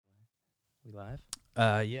We live?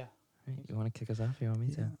 Yeah. Right, you want to kick us off? You want me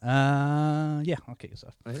to? Yeah, I'll kick us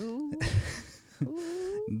off. Ooh.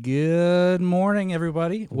 Good morning,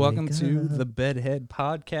 everybody. Welcome Wake to up. the Bedhead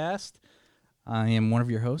Podcast. I am one of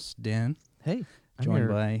your hosts, Dan, Hey, I'm joined your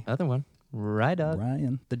by other one, Rydog.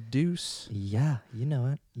 Ryan, the Deuce. Yeah, you know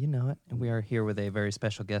it. You know it. And we are here with a very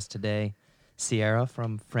special guest today, Sierra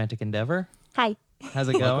from Frantic Endeavor. Hi. How's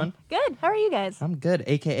it going? Good. How are you guys? I'm good,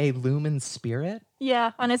 aka Lumen Spirit.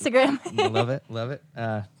 Yeah, on Instagram. Love it, love it.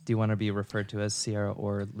 Do you want to be referred to as Sierra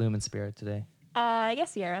or Lumen Spirit today? I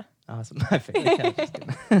guess Sierra. Awesome, my favorite. Yeah, just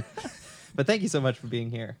kidding. But thank you so much for being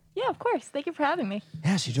here. Yeah, of course. Thank you for having me.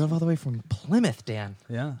 Yeah, she drove all the way from Plymouth, Dan.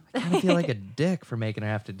 Yeah. I kind of feel like a dick for making her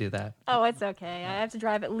have to do that. Oh, it's okay. I have to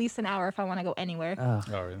drive at least an hour if I want to go anywhere. Oh,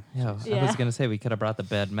 Oh, really? yeah. I Yeah. was gonna say we could have brought the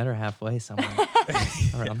bed, met her halfway somewhere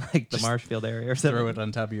around like the Just Marshfield area or Throw something. it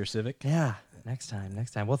on top of your Civic. Yeah, next time.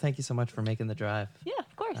 Well, thank you so much for making the drive. Yeah,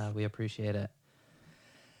 of course. We appreciate it.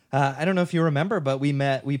 I don't know if you remember, but we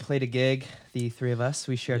played a gig, the three of us.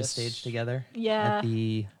 We shared Yes. a stage together. Yeah. At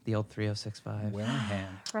the old 3065.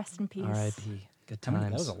 Wareham. Rest in peace. R.I.P. Good How many-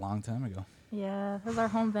 times. That was a long time ago. Yeah, that was our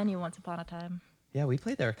home venue once upon a time. Yeah, we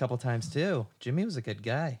played there a couple times too. Jimmy was a good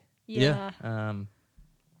guy. Yeah. Yeah.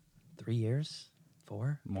 3 years?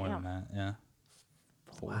 4? More Damn. than that, yeah.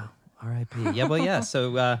 Wow. R.I.P. Yeah, well, yeah.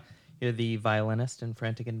 So you're the violinist in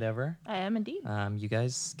Frantic Endeavor. I am indeed. You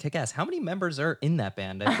guys kick ass. How many members are in that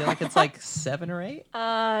band? I feel like it's like 7 or 8.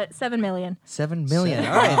 7 million. 7 million.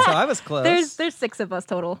 All right, so I was close. There's 6 of us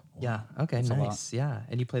total. Yeah. Okay. That's a lot. Nice. Yeah.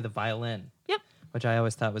 And you play the violin. Yep. Which I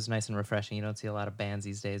always thought was nice and refreshing. You don't see a lot of bands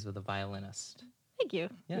these days with a violinist. Thank you.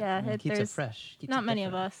 It keeps it there's fresh. Keeps not it many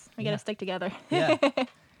of different. us. We Yeah. got to stick together. Yeah.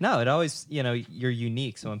 No, it always, you're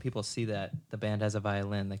unique. So when people see that the band has a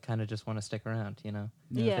violin, they kind of just want to stick around, If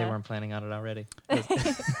they Yeah. weren't planning on it already.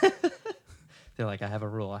 They're like, I have a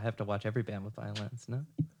rule. I have to watch every band with violins. No?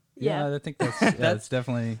 Yeah. I think that's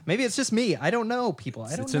definitely. Maybe it's just me. I don't know, people.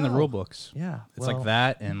 I don't It's know. in the rule books. Yeah. It's like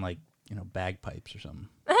that and like, bagpipes or something.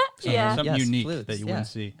 Yeah. Something Yes, unique flutes, that you yeah. wouldn't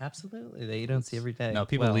see. Absolutely. That you don't see every day. No,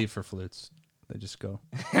 people Well, leave for flutes. They just go.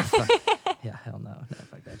 Yeah, hell no. No,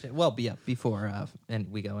 fuck that shit. Well, yeah, before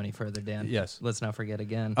and we go any further, Dan. Yes. Let's not forget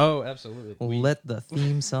again. Oh, absolutely. Let the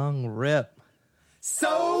theme song rip.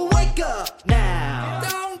 So wake up now.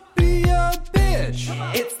 Don't be a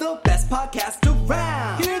bitch. It's the best podcast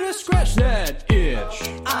around. Here to scratch that itch.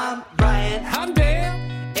 I'm Ryan, I'm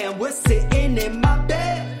Dan, and we're sitting in my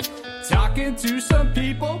bed. talking to some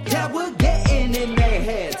people. Yeah, we're getting in their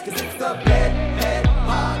heads. Cause it's the Bedhead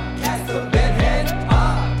Podcast. The Bedhead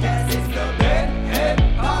Podcast. It's the Bedhead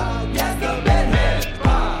Podcast. The Bedhead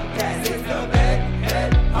Podcast. It's the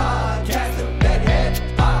Bedhead Podcast. The Bedhead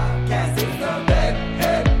Podcast. It's the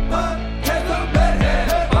Bedhead Podcast. The Bedhead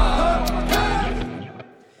Podcast.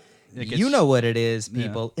 You know what it is,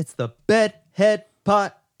 people. It's the Bedhead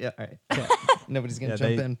Pot. Yeah, all right. Yeah. Nobody's going Yeah,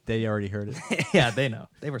 to jump in. they already heard it. Yeah, they know.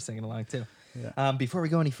 They were singing along too. Yeah. Before we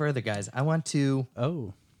go any further, guys, I want to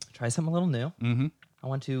Oh. try something a little new. Mm-hmm. I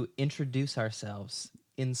want to introduce ourselves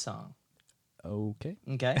in song. Okay.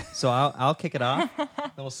 Okay, so I'll kick it off. Then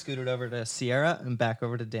we'll scoot it over to Sierra and back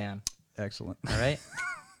over to Dan. Excellent. All right.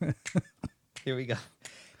 Here we go.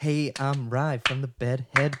 Hey, I'm Rye from the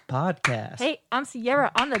Bedhead Podcast. Hey, I'm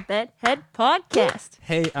Sierra on the Bedhead Podcast.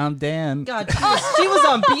 Hey, I'm Dan. God, she was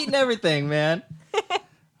on beat and everything, man.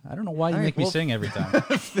 I don't know why you All right, make me well- sing every time.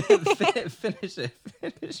 Finish it.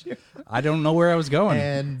 Finish your. I don't know where I was going.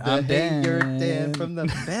 And I'm hey, you're Dan from the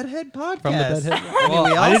Bedhead Podcast. From the Bedhead. I mean, Well,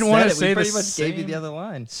 we all I didn't said wanna it. say We the pretty much gave you same- the other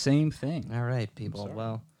line. Same thing. All right, people. sorry.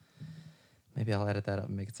 Well, maybe I'll edit that up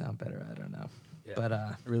and make it sound better. I don't know. Yeah.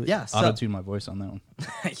 But Really yeah, so auto-tune my voice on that one.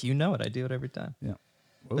 you know it. I do it every time. Yeah.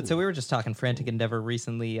 But so we were just talking. Frantic Endeavor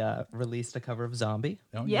recently released a cover of Zombie.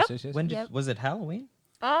 Oh, Yep. yes. When did, Yep. was it Halloween?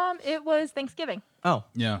 It was Thanksgiving. Oh,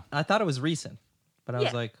 Yeah. I thought it was recent, but I was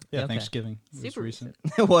Yeah. like, Yeah, okay. Thanksgiving. It was Super recent.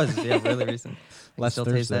 It was, yeah, really recent. I can Last still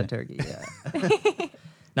taste that Thursday. turkey. Yeah.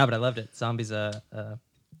 No, but I loved it. Zombie's a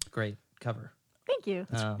great cover. Thank you.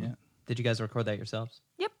 Yeah. Did you guys record that yourselves?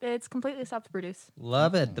 Yep, it's completely self-produced.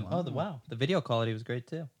 Love it. Wow. The video quality was great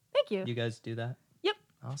too. Thank you. You guys do that? Yep.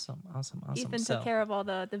 Awesome. Ethan So, took care of all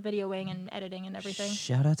the videoing and editing and everything.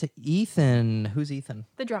 shout out to Ethan. Who's Ethan?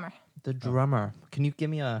 The drummer. The drummer. Can you give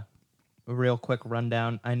me a real quick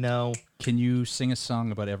rundown? I know. Can you sing a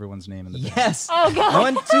song about everyone's name in the band? Yes. Oh, God.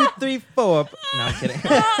 1, 2, 3, 4. No, I'm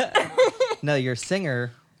kidding. No, your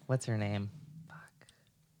singer. What's her name? Fuck.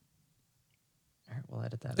 All right, we'll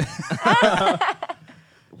edit that out.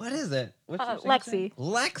 What is it? What's your singer's Lexi. name?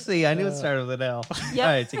 Lexi. I knew it started with an L. Yep.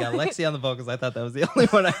 All right, so you got Lexi on the vocals. I thought that was the only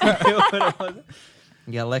one I knew, but it wasn't.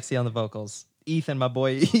 You got Lexi on the vocals. Ethan, my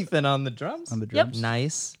boy Ethan on the drums. On the Yep. drums.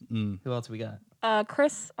 Nice. Mm. Who else we got?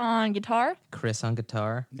 Chris on guitar. Chris on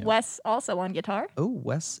guitar. Yeah. Wes also on guitar. Oh,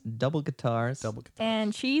 Wes double guitars. Double guitar.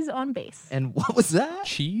 And Cheese on bass. And what was that?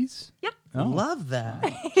 Cheese. Yep. Oh. Love that.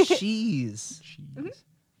 Cheese. Cheese.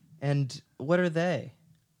 And what are they?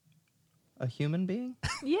 A human being?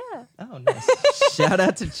 Yeah. Oh, nice. Shout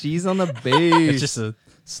out to Cheese on the bass. It's just a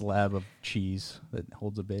slab of cheese that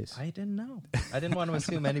holds a base. I didn't know. I didn't want to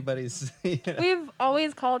assume anybody's. We've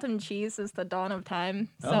always called him Cheese since the dawn of time.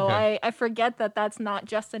 So Okay. I forget that that's not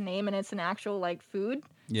just a name and it's an actual like food.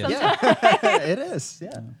 Yeah. Yeah, it is.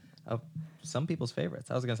 Yeah. Some people's favorites.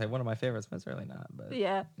 I was going to say one of my favorites, but it's really not. But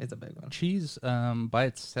Yeah. it's a big one. Cheese by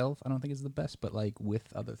itself, I don't think is the best, but like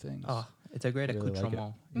with other things. Oh, it's a great I really like it.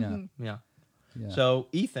 accoutrement. Yeah. Mhm. Yeah. Yeah. So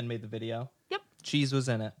Ethan made the video. Yep. Cheese was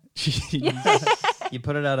in it. Cheese. You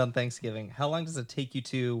put it out on Thanksgiving. How long does it take you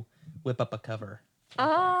to whip up a cover?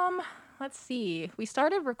 Let's see. We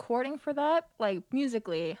started recording for that, like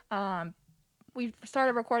musically. We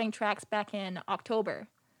started recording tracks back in October.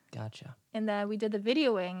 Gotcha. And then we did the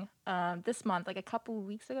videoing this month, like a couple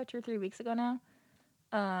weeks ago, 2 or 3 weeks ago now.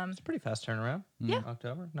 It's a pretty fast turnaround. Yeah.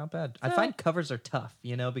 October, not bad. I So- find covers are tough,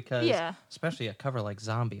 because Yeah. especially a cover like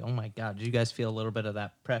Zombie. Oh my God. Did you guys feel a little bit of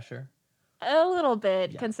that pressure? A little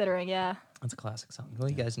bit, Yeah. considering, yeah. It's a classic song. Well,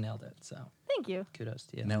 you guys nailed it. So Thank you. kudos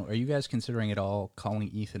to you. Now, are you guys considering at all calling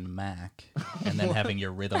Ethan Mac and then having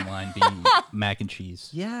your rhythm line be mac and cheese?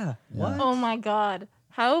 Yeah. What? Oh my God.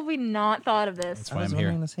 How have we not thought of this? That's I why was I'm here.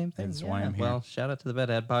 wondering the same thing. That's why I'm here. Well, shout out to the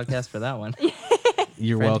Bedhead podcast for that one.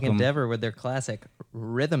 You're Frantic welcome. Endeavor with their classic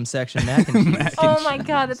rhythm section mac and cheese. Oh my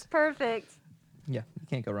God, that's perfect. Yeah, you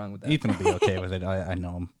can't go wrong with that. Ethan will be okay with it. I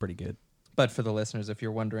know him pretty good. But for the listeners, if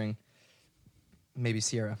you're wondering, maybe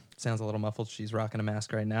Sierra sounds a little muffled. She's rocking a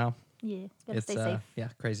mask right now. Yeah, gotta It's stay safe. yeah,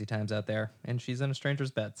 crazy times out there, and she's in a stranger's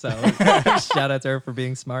bed. So shout out to her for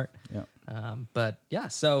being smart. Yeah. But yeah,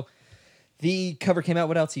 so the cover came out.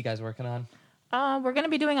 What else are you guys working on? We're going to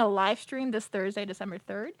be doing a live stream this Thursday, December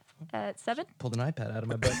 3rd at 7. Pulled an iPad out of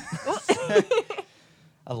my butt.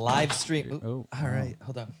 A live stream. Ooh, Oh, all right,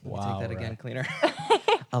 hold on. Let me Wow, take that again, right. cleaner.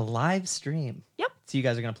 A live stream. Yep. So you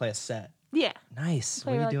guys are gonna play a set. Yeah, Nice.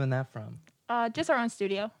 Play Where are you like- doing that from? just our own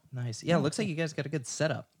studio. Nice. Yeah, it looks like you guys got a good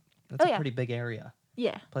setup. That's Oh, a yeah. pretty big area.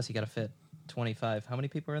 Yeah. Plus, you got to fit 25. How many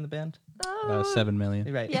people are in the band? 7 million.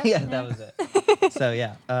 You're right. Yeah. Yeah, that was it. So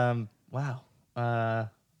yeah. Wow.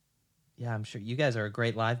 Yeah, I'm sure you guys are a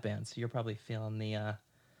great live band. So you're probably feeling the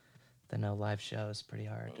no live shows pretty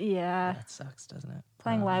hard. Yeah. That sucks, doesn't it?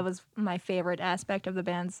 Playing live was my favorite aspect of the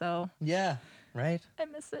band, so Yeah. Right. I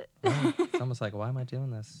miss it. Yeah. It's almost like, why am I doing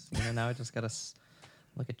this? Now I just gotta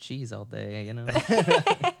look at Cheese all day.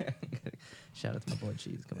 Shout out to my boy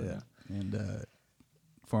Cheese. Come on. Yeah. And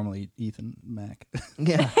formerly Ethan Mac.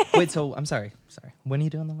 Yeah. Wait. So I'm sorry. When are you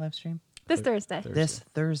doing the live stream? This Thursday. This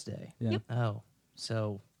Thursday. Yeah. Oh,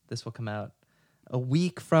 so this will come out a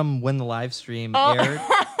week from when the live stream Oh. aired.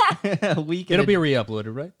 A week. It'll be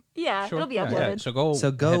re-uploaded, right? Yeah, Sure. it'll be Yeah. uploaded. So go So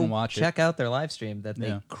ahead go and watch check out their live stream that they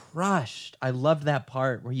Yeah. crushed. I loved that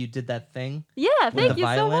part where you did that thing Yeah, with thank the you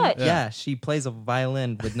violin. so much. Yeah, she plays a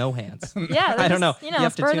violin with no hands. Yeah, I don't know. just, You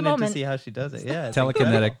have to spur of tune the in to moment. see how she does it. Yeah, it's Telekinetic.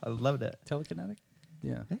 incredible. I loved it. it. Telekinetic?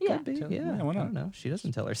 Yeah. It Yeah. could be. Tell- Yeah, yeah, why I not? don't know. She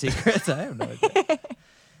doesn't tell her secrets. I have no idea.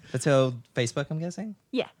 But so Facebook, I'm guessing.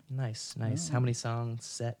 Yeah. Nice. How many songs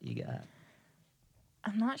set you got?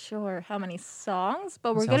 I'm not sure how many songs,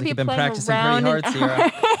 but we're Sounds going like to you've be been playing practicing around pretty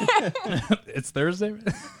hard, Sierra. It's Thursday?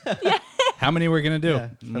 How many we're going to do? Yeah,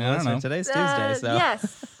 for the I don't listener, know. Today's Tuesday, so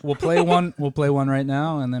Yes. We'll play one. We'll play one right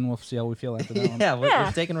now, and then we'll see how we feel after that one. yeah, we're Yeah.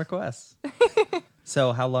 taking requests.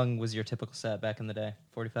 So how long was your typical set back in the day?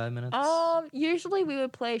 45 minutes? Usually we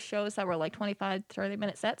would play shows that were like 25,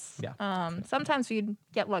 30-minute sets. Yeah. Sometimes we'd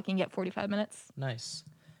get lucky and get 45 minutes. Nice.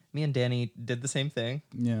 Me and Danny did the same thing,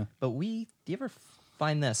 Yeah. but do you ever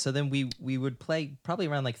find this? So then we would play probably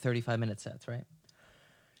around like 35-minute sets, right?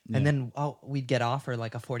 And then we'd get offered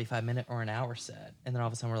like a 45-minute or an hour set, and then all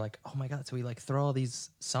of a sudden we're like, oh my God! So we like throw all these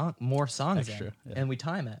more songs in, Extra, yeah. and we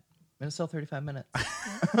time it, and it's still 35 minutes.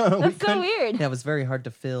 That's so weird. Yeah, it was very hard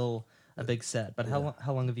to fill a big set. But how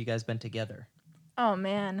long have you guys been together? Oh,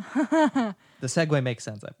 man. The segue makes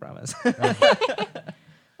sense, I promise.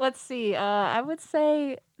 Let's see. I would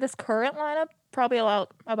say this current lineup, probably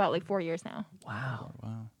about like 4 years now. Wow,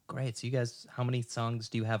 Wow. great! So you guys, how many songs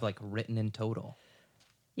do you have like written in total?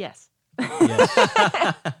 Yes. Yes.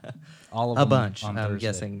 All of A them bunch, on I'm Thursday.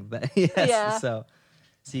 guessing. That, yes. Yeah. So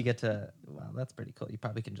you get to. Well, that's pretty cool. You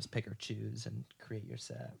probably can just pick or choose and create your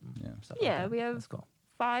set. And Yeah. stuff like Yeah, that. we have That's cool.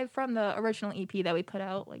 5 from the original EP that we put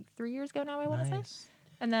out like 3 years ago now, I want to say. Nice.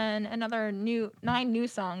 And then another 9 new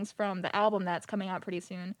songs from the album that's coming out pretty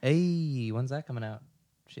soon. Hey, when's that coming out?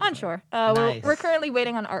 She's Unsure. Nice. We're currently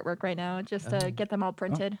waiting on artwork right now just to get them all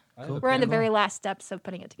printed. Cool. We're in the Cool. very last steps of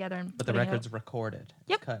putting it together. And But the putting it out. record's recorded.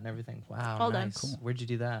 Yep. It's cut and everything. Wow, All done. nice. Cool. Where'd you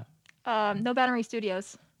do that? No Battery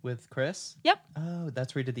Studios. With Chris? Yep. Oh,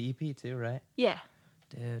 that's where he did the EP too, right? Yeah.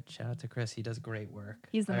 Dude, shout out to Chris. He does great work.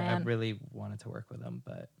 He's the I man. really wanted to work with him,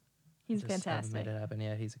 but He's just haven't fantastic. made it happen.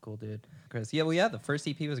 Yeah, he's a cool dude. Chris. Yeah, well, yeah, the first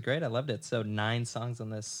EP was great. I loved it. So 9 songs on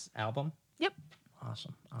this album. Yep.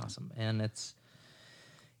 Awesome. And it's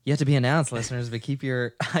yet to be announced, listeners, but keep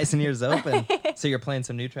your eyes and ears open. So you're playing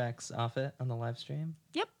some new tracks off it on the live stream?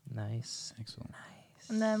 Yep. Nice. Excellent.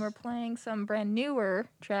 And then we're playing some brand newer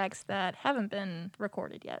tracks that haven't been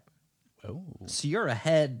recorded yet. Oh. So you're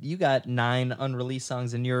ahead. You got 9 unreleased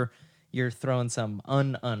songs, and you're throwing some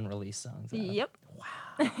unreleased songs out. Yep.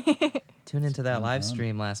 Tune into that live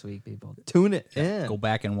stream last week, people. Tune it in. Go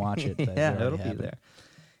back and watch it. That Yeah, already it'll be happened. there.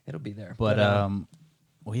 It'll be there. But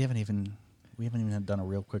we haven't even done a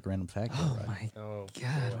real quick random fact. yet, oh right? my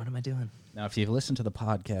God, what am I doing? Now, if you've listened to the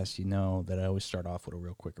podcast, you know that I always start off with a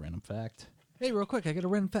real quick random fact. Hey, real quick, I got a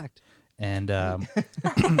random fact. And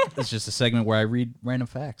it's just a segment where I read random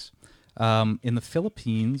facts. In the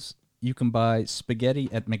Philippines, you can buy spaghetti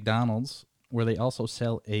at McDonald's, where they also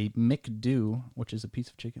sell a McDo, which is a piece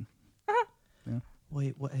of chicken.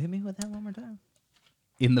 Wait, what? Hit me with that one more time.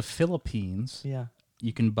 In the Philippines, Yeah.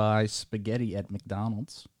 you can buy spaghetti at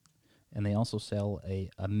McDonald's, and they also sell a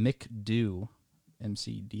McDo,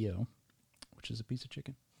 MCDO, which is a piece of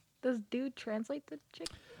chicken. Does dude translate the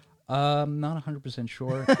chicken? Not 100%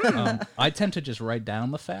 sure. I tend to just write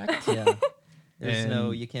down the fact. Yeah. There's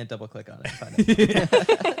And- you can't double click on it. to find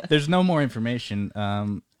it. There's no more information.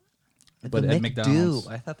 But The at McDonald's,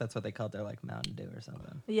 I thought that's what they called their like Mountain Dew or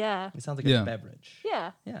something. Yeah. It sounds like Yeah. a beverage.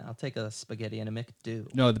 Yeah. Yeah, I'll take a spaghetti and a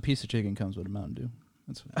McDo. no, the piece of chicken comes with a Mountain Dew.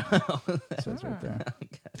 That's what it says right there.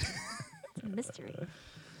 It's a mystery.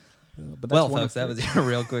 But that's Well, one folks, of that the- was your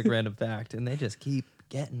real quick random fact, and they just keep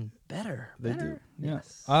getting better. They do. better. Yeah.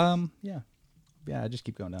 Yes. Yeah. I just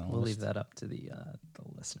keep going down. We'll leave that up to the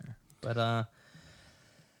listener. But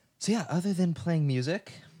so yeah, other than playing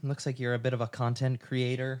music, it looks like you're a bit of a content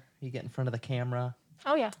creator. You get in front of the camera.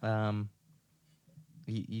 Oh, yeah.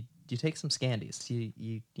 You take some scandies.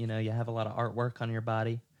 You know you have a lot of artwork on your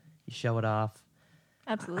body. You show it off.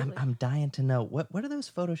 Absolutely. I'm dying to know what are those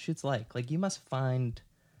photo shoots like? Like you must find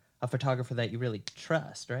a photographer that you really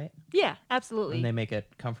trust, right? Yeah, absolutely. And they make it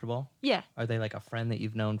comfortable. Yeah. Are they like a friend that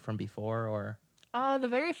you've known from before, or? The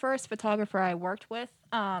very first photographer I worked with,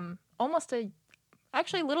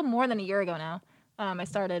 actually a little more than a year ago now, I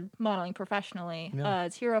started modeling professionally. Yeah.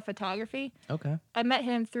 It's Hero Photography. Okay. I met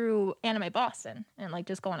him through Anime Boston and like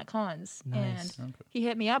just going to cons. Nice. And he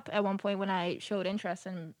hit me up at one point when I showed interest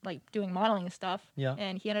in like doing modeling and stuff. Yeah.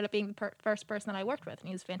 And he ended up being the first person that I worked with, and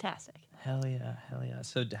he was fantastic. Hell yeah.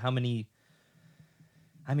 So how many?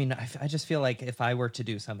 I mean, I just feel like if I were to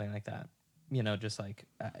do something like that, you know, just like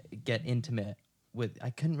get intimate with,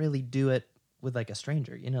 I couldn't really do it with like a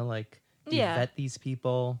stranger. You know, like do you Yeah. vet these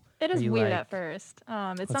people? It Are is you weird like, at first. It's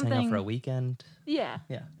Let's hang out something. for a weekend. Yeah.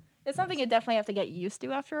 Yeah. It's something you definitely have to get used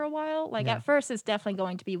to after a while. Like Yeah. at first, it's definitely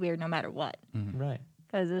going to be weird no matter what, Right.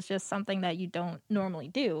 because it's just something that you don't normally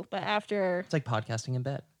do. But after, It's like podcasting in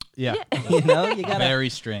bed. Yeah. You know, you gotta. Very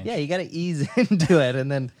strange. Yeah, you gotta ease into it,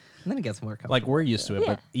 and then it gets more comfortable. Like we're used to it, Yeah.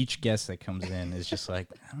 but each guest that comes in is just like,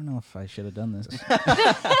 I don't know if I should have done this.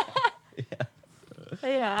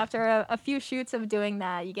 after a few shoots of doing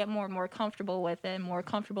that, you get more and more comfortable with it, more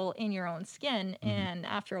comfortable in your own skin, and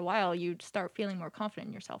after a while, you start feeling more confident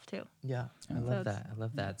in yourself too. Yeah, I So love it's- that. I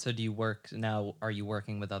love that. So do you work now? Are you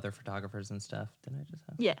working with other photographers and stuff? Did I just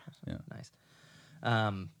have? Yeah. Yeah. Nice.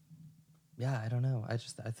 Yeah, I don't know. I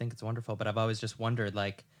think it's wonderful, but I've always just wondered,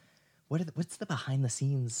 like, what's the behind the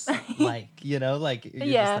scenes like? You know, like you're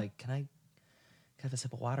Yeah. just like, can I have a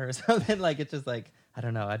sip of water or something? Like it's just like I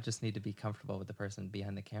don't know. I just need to be comfortable with the person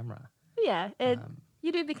behind the camera. Yeah,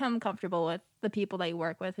 you do become comfortable with the people that you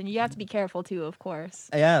work with, and you have to be careful too, of course.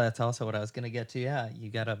 Yeah, that's also what I was gonna get to. Yeah, you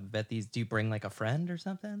gotta vet these. Do you bring like a friend or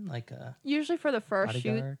something? Like Usually for the first shoot,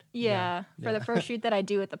 Bodyguard? yeah, Yeah. for Yeah. the first shoot that I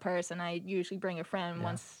do with the person, I usually bring a friend Yeah.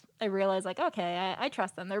 once I realize, like, okay, I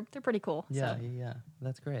trust them. They're pretty cool. yeah, So. yeah.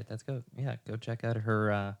 That's great. Go check out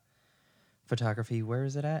her photography. Where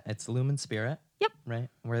is it at? It's Lumen Spirit. Yep. Right.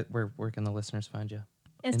 Where can the listeners find you?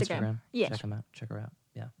 Instagram. Yeah. Check them out. Check her out.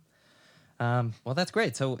 Yeah. Well, that's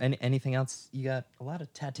great. So, anything else? You got a lot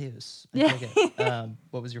of tattoos. I Yeah. dig it.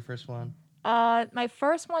 What was your first one? My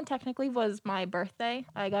first one technically was my birthday.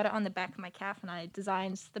 I got it on the back of my calf, and I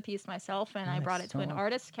designed the piece myself, and I brought Nice. it to an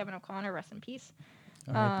artist, Kevin O'Connor, rest in peace.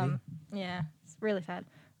 R.I.P. Yeah, it's really sad.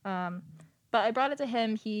 But I brought it to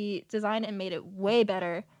him. He designed it and made it way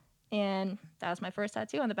better. And that was my first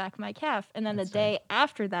tattoo on the back of my calf. And then That's the day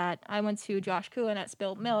after that, I went to Josh Cohen at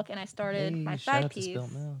Spilt Milk and I started Hey, my shout thigh out to piece.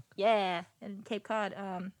 Spilt Milk. Yeah, in Cape Cod,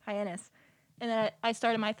 Hyannis. And then I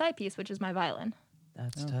started my thigh piece, which is my violin.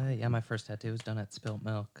 That's tight. Yeah, my first tattoo was done at Spilt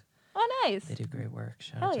Milk. Oh, nice. They do great work.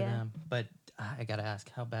 Shout Hell out to yeah. them. But I gotta ask,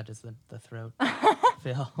 how bad does the throat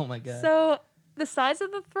feel? Oh my god. So the sides of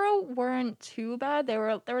the throat weren't too bad.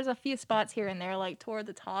 There was a few spots here and there, like toward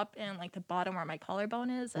the top and like the bottom where my collarbone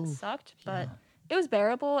is, that sucked. But it was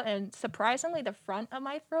bearable, and surprisingly, the front of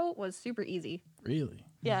my throat was super easy. Really?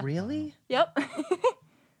 Yeah. Really? Yep.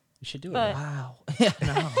 You should do it. But- Wow. Yeah.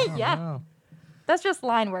 No, I don't Yeah. know. That's just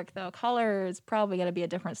line work, though. Color is probably gonna be a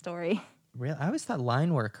different story. Really? I always thought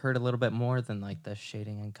line work hurt a little bit more than like the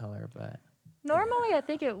shading and color, but Normally, I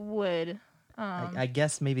think it would. I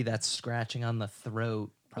guess maybe that scratching on the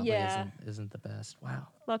throat probably Yeah. isn't the best. Wow.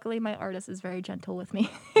 Luckily, my artist is very gentle with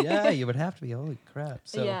me. Yeah, you would have to be. Holy crap.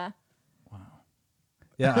 So yeah.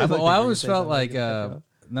 Yeah, I I've, thought you I were always gonna say felt something like you could pick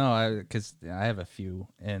up. no, because I have a few,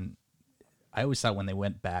 and I always thought when they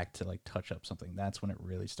went back to like touch up something, that's when it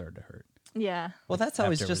really started to hurt. Yeah. Well, that's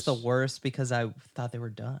always after just was- the worst because I thought they were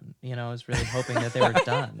done. You know, I was really hoping that they were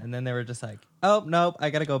done, and then they were just like, "Oh nope,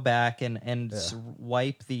 I got to go back and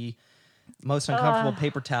wipe the most uncomfortable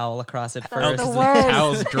paper towel across it That's first." the the worst.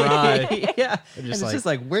 towel's dry. Yeah, They're and just it's like- just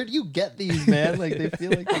like, where do you get these, man? Like they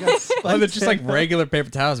feel like they got spikes. Oh, they're just like in them. regular paper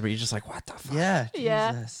towels, but you're just like, what the fuck? Yeah,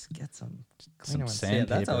 Yeah. Jesus, get some cleaner ones. Yeah,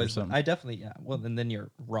 sandpaper that's or always. something. I definitely Well, and then you're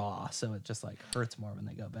raw, so it just like hurts more when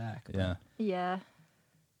they go back. But Yeah. Yeah.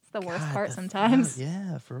 It's the worst God, part the sometimes. throat,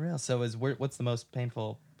 yeah, for real. So what's the most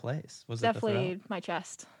painful place? Was it Definitely my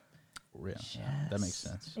chest. Yeah, that makes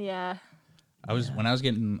sense. Yeah. When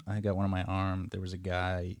I got one on my arm. There was a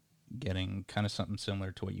guy getting kind of something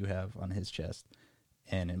similar to what you have on his chest,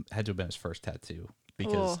 and it had to have been his first tattoo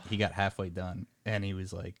because Oh. he got halfway done and he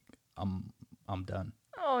was like, "I'm done."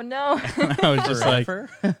 Oh no. I was just like,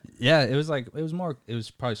 Forever? yeah, it was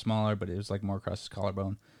probably smaller, but it was like more across his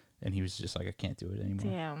collarbone, and he was just like, "I can't do it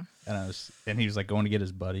anymore." Damn. And he was like going to get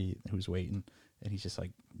his buddy who was waiting, and he's just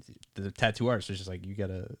like, the tattoo artist was just like, you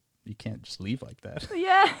can't just leave like that.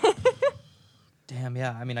 Yeah. Damn,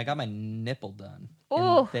 yeah. I mean, I got my nipple done.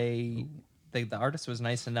 Oh. And the artist was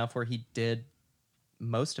nice enough where he did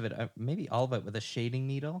most of it, maybe all of it, with a shading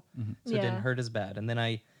needle, so it Yeah. didn't hurt as bad. And then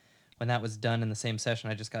when that was done in the same session,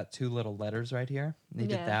 I just got 2 little letters right here. And he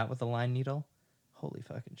Yeah. did that with a line needle. Holy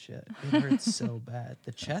fucking shit! It hurts so bad.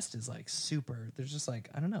 The chest is like super. There's just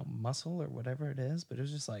like, I don't know, muscle or whatever it is, but it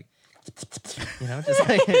was just like, just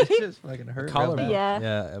like it just fucking hurt. real Collarbone. bad.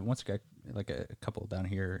 Yeah. Yeah. Once I got like a couple down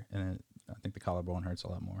here, and I think the collarbone hurts a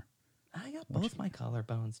lot more. I got both my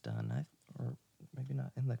collarbones done. Or maybe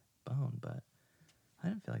not in the bone, but I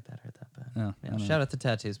didn't feel like that hurt that bad. No, I Yeah, don't shout know. out to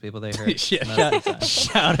tattoos, people. They hurt. Yeah, most of the time.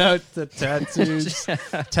 Shout out to tattoos.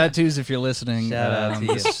 Tattoos, if you're listening. Shout out to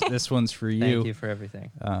you. This one's for you. Thank you for everything.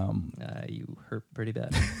 Um, You hurt pretty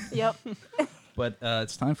bad. Yep. but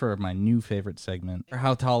it's time for my new favorite segment.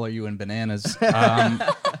 How tall are you in bananas?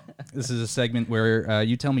 This is a segment where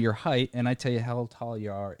you tell me your height, and I tell you how tall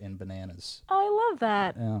you are in bananas. Oh, I love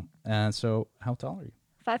that. Yeah. And so, how tall are you?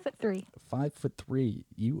 5'3". 5'3".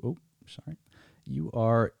 You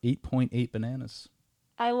are 8.8 bananas.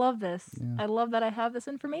 I love this. Yeah. I love that I have this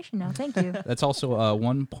information now. Thank you. That's also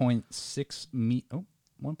 1.6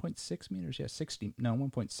 meters. Yeah,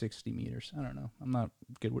 1.60 meters. I don't know. I'm not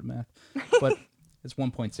good with math, but it's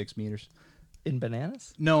 1.6 meters. In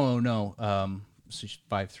bananas? No. So she's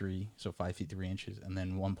 5'3", so 5 feet 3 inches, and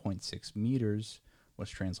then 1.6 meters,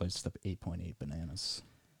 which translates to 8.8 bananas.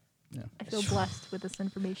 Yeah. I feel blessed with this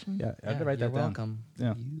information. Yeah, I had to write you're that down. welcome.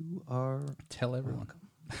 Yeah. You are Tell everyone.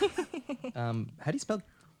 welcome. How do you spell?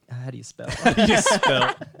 You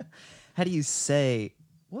spell. How do you say?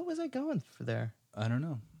 What was I going for there? I don't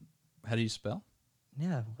know. How do you spell?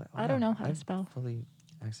 Yeah. I don't know how to I spell. Fully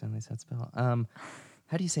accidentally said spell.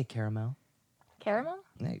 How do you say caramel? Caramel?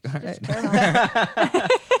 Hey, Just all right. caramel. How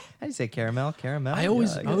do you say caramel? Caramel? I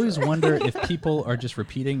always Yeah, guess so. wonder if people are just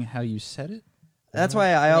repeating how you said it. That's why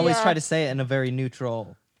I always Yeah. try to say it in a very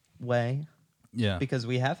neutral way, Yeah. because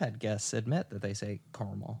we have had guests admit that they say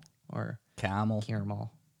caramel or Camel.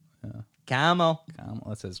 caramel. Yeah. Camel. Camel.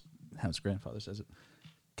 That says how his grandfather says it.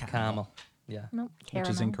 Caramel. Yeah. Nope. Caramel.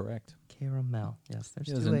 Which is incorrect. Caramel. Yes, there's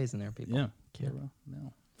Yeah, two there's an- ways in there, people. Yeah. Caramel.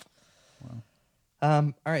 No.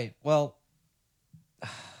 All right. Well,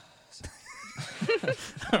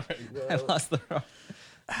 I lost the wrong.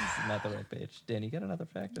 This is not the right page. Dan, you got another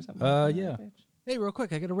fact or something? Yeah. Hey, real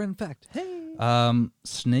quick, I got a random fact. Hey.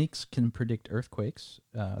 Snakes can predict earthquakes.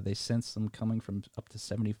 They sense them coming from up to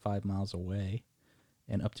 75 miles away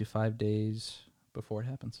and up to 5 days before it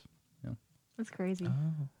happens. Yeah. That's crazy.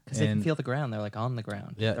 Because they can And- feel the ground. They're like on the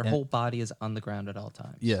ground. Yeah, Their and- whole body is on the ground at all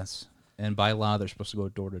times. Yes. And by law, they're supposed to go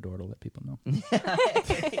door to door to let people know.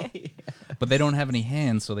 But they don't have any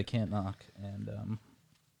hands, so they can't knock. And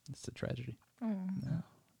it's a tragedy.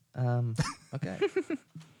 Okay.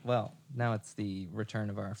 Well, now it's the return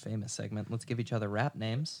of our famous segment. Let's give each other rap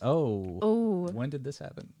names. Oh. Oh. When did this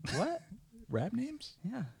happen? What? Rap names?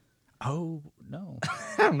 Yeah. Oh, no.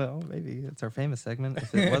 I don't know. Maybe it's our famous segment.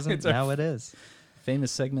 If it wasn't, It's our now it is.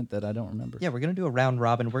 Famous segment that I don't remember. Yeah, we're going to do a round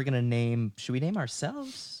robin. We're going to name, should we name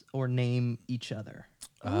ourselves or name each other?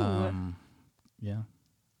 Yeah.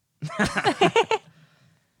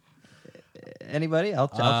 Anybody? I'll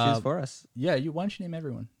choose for us. Yeah, why don't you name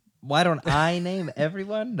everyone? Why don't I name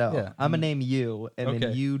everyone? No. Yeah. I'm going to name you, and then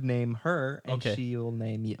Okay. you name her, and Okay. she'll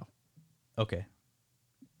name you. Okay.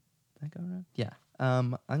 Did that go around? Yeah.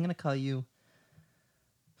 I'm going to call you...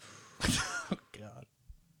 Oh, God.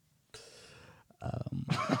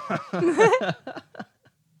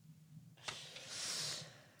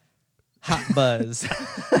 Hot Buzz.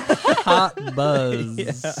 Hot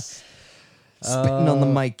Buzz. Spitting on the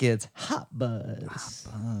mic, kids. Hot Buzz.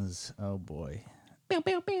 Buzz. Oh, boy. Pew,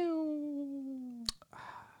 pew, pew.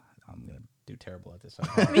 I'm going to do terrible at this.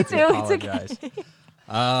 Me too. It's okay.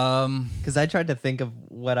 Apologize. Because I tried to think of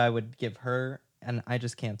what I would give her, and I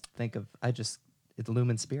just can't think of. It's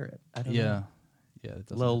Lumen Spirit. I don't Yeah. know. Yeah. It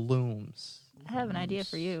doesn't. Lil Looms. I have an idea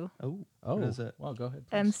for you. Oh. Oh, What is it? Well, go ahead.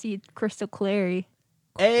 please. MC Crystal Clary.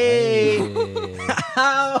 Hey. Hey.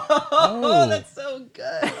 Oh, that's so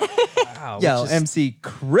good. Wow, Yo, which is- MC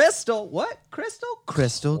Crystal. What? Crystal?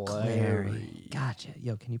 Crystal Clary. Clary. Gotcha.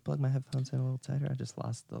 Yo, can you plug my headphones in a little tighter? I just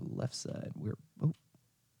lost the left side. Wow,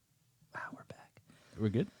 we're back. We're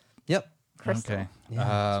good? Yep. Crystal. Okay.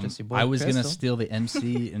 Yeah, it's just your boy I was going to Crystal. steal the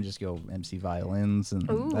MC and just go MC violins, and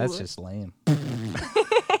that's Ooh. just lame.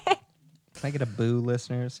 Can I get a boo,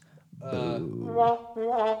 listeners? Boo.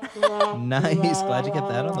 Nice. Glad you kept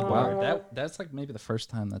that on the board. Wow, that's like maybe the first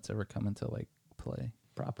time that's ever come into like play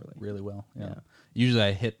Properly. really well. Yeah. Yeah. Usually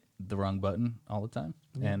I hit the wrong button all the time,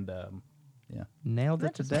 and yeah. Nailed it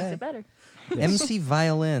That just makes today. it better. MC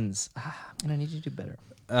violins. I'm gonna need you to do better.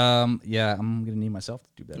 Yeah, I'm gonna need myself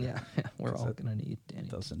to do better. Yeah, we're all That gonna need Danny to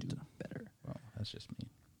doesn't- do better. Well, that's just me.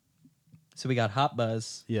 So we got Hot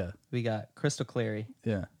Buzz. Yeah. We got Crystal Clary.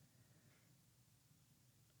 Yeah.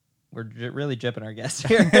 We're really dripping our guests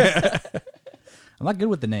here. I'm not good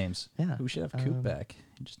with the names. Yeah, We should have Coop back.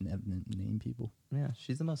 Just name people. Yeah,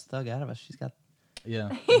 she's the most thug out of us. She's got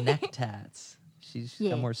Yeah. neck tats. She's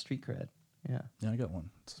Yeah. got more street cred. Yeah. Yeah, I got one.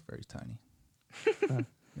 It's very tiny. All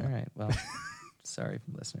right. Well, sorry,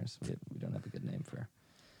 listeners. We don't have a good name for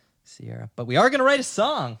Sierra, but we are gonna write a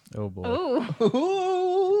song. Oh boy. Ooh.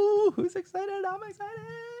 Ooh, who's excited? I'm excited.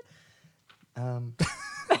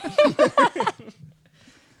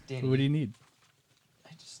 Danny, What do you need? I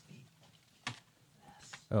just need.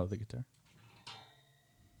 Oh, the guitar.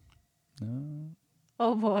 No.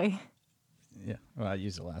 Oh boy. Yeah. Well, I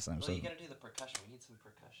used it last time. Well, So you gotta do the percussion. We need some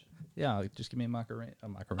percussion. yeah, just give me a macarena. A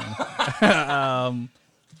macarena.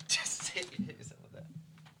 Just hit yourself with that.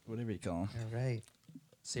 Whatever you call them. All right.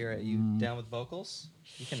 Sierra, you down with vocals?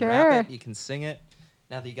 You can Sure. rap it. You can sing it.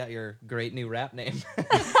 Now that you got your great new rap name.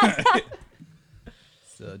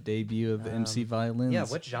 It's the debut of MC Violins. Yeah,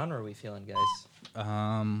 what genre are we feeling, guys?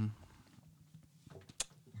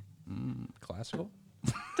 Classical?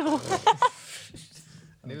 I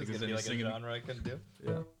knew it was think gonna there's be like any a singing. genre I couldn't do.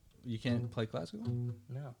 Yeah. You can't play classical?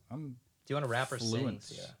 No. I'm Do you want to rap or Fluent.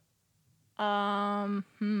 sing, Sierra?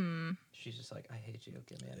 She's just like, I hate you.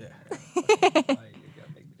 Get me out of here. Why you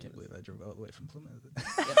gotta make me do can't believe I drove all the way from Plymouth. this?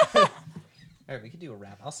 All right, we can do a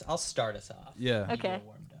rap. I'll start us off. Yeah. You Okay. get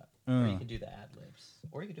warmed up. Or you can do the ad libs.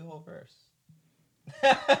 Or you can do a whole verse.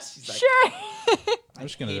 She's like, Sure. I'm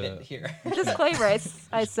just hate gonna it here. Disclaimer: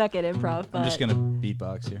 I suck at improv, but I'm just gonna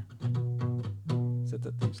beatbox here. Is that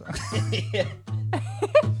the theme song?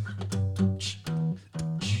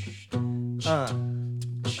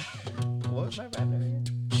 What was my rap name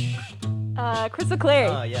again? Crystal Clary.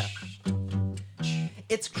 Oh, yeah.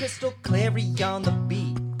 It's Crystal Clary on the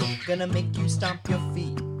beat. Gonna make you stomp your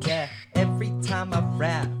feet. Yeah, every time I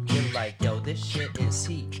rap, you're like, yo, this shit is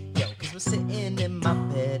heat. Yo, cause we're sitting in my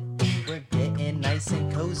bed. We're getting nice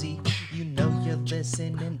and cozy. You know you're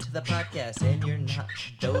listening to the podcast and you're not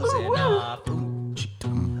dozing off. Ooh,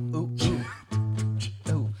 ooh, ooh.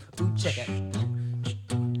 Ooh, ooh, check it.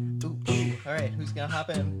 Ooh, ooh. All right, who's gonna hop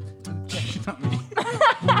in? Ooh, check it. All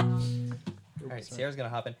right, right, Sierra's gonna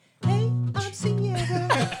hop in. Hey, I'm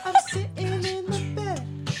Sierra. I'm sitting in the bed.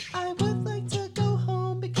 I would like to go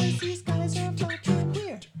home because these guys are fucking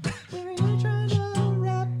weird. We're here trying to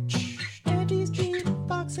rap, and he's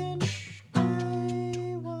beatboxing.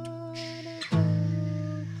 I wanna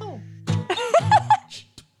go home.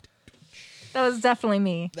 That was definitely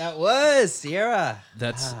me. That was Sierra.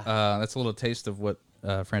 That's a little taste of what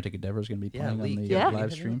Frantic Endeavor is going to be Yeah, playing Lee, on the Yeah. you hit live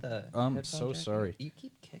him stream. with the I'm headphone so jack? sorry. You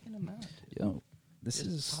keep kicking him out, dude. Yo, this Just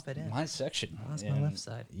is pop it in. my section. I lost my and left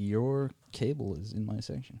side. Your cable is in my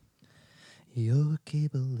section. Your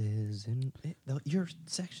cable is in. Your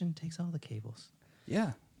section takes all the cables.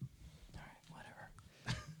 Yeah.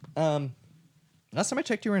 Last time I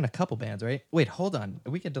checked, you were in a couple bands, right? Wait, hold on.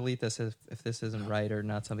 We can delete this if this isn't right or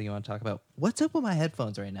not something you want to talk about. What's up with my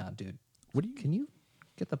headphones right now, dude? What do you? Can you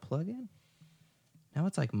get the plug in? Now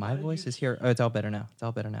it's like my voice is here. Oh, it's all better now. It's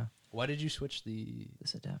all better now. Why did you switch the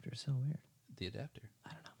This adapter is so weird. adapter? I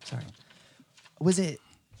don't know. Sorry. Was it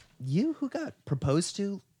you who got proposed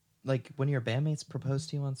to? Like when your bandmates proposed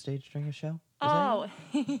to you on stage during a show? Was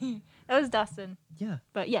that you? Oh, that was Dustin. Yeah.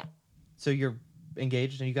 But yeah. So you're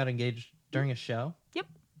engaged and you got engaged during a show? Yep.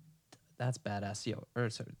 That's badass. Yo, or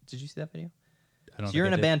sorry, did you see that video? I don't. So you're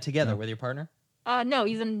in think a I did. band together No. with your partner? No,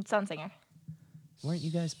 he's in Sun Singer. Weren't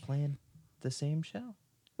you guys playing the same show?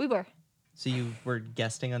 We were. So you were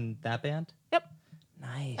guesting on that band? Yep.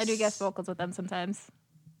 Nice. I do guest vocals with them sometimes.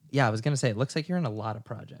 Yeah, I was gonna say it looks like you're in a lot of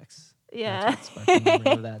projects. Yeah. That's what sparked my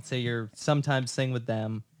memory of that. So you're sometimes sing with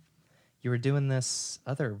them. You were doing this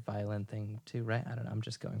other violin thing too, right? I don't know. I'm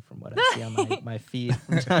just going from what I see on my feed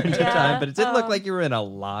from time to Yeah, time, but it did look like you were in a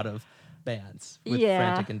lot of bands. With Yeah.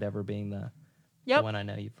 Frantic Endeavor being the Yep. one I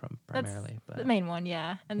know you from That's primarily. But the main one,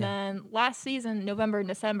 yeah. And Yeah. then last season, November and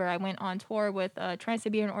December, I went on tour with a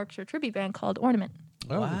Trans-Siberian Orchestra tribute band called Ornament.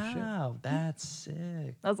 Oh, wow, that's sick.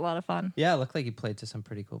 That was a lot of fun. Yeah, it looked like you played to some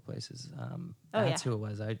pretty cool places. Oh, That's yeah. who it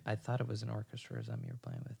was. I thought it was an orchestra or something you were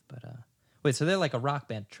playing with. But wait, so they're like a rock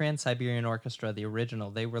band. Trans-Siberian Orchestra, the original,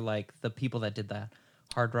 they were like the people that did that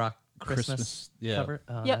hard rock Christmas yeah. cover.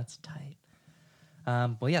 Oh, Yep. that's tight.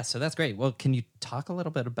 Well, yeah, so that's great. Well, can you talk a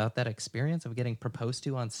little bit about that experience of getting proposed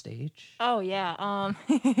to on stage? Oh yeah,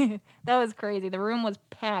 that was crazy. The room was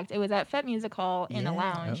packed. It was at Fet Music Hall in a Yeah.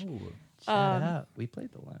 lounge. Oh, Shout out. We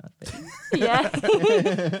played the loud, baby.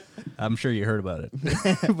 Yeah. I'm sure you heard about it.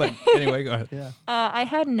 But anyway, go ahead. Yeah. I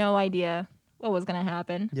had no idea what was gonna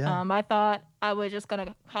happen. Yeah. I thought I was just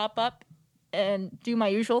gonna hop up and do my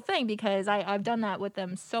usual thing because I've done that with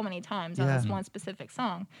them so many times on this Yeah. one specific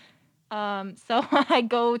song. So I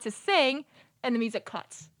go to sing and the music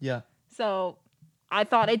cuts. Yeah. So I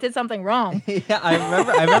thought I did something wrong. Yeah,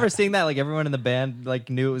 I remember seeing that. Like everyone in the band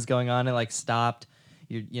like knew it was going on and like stopped.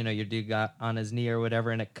 Your dude got on his knee or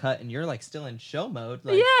whatever and it cut and you're like still in show mode.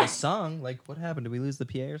 Like Yeah. the song, like what happened? Did we lose the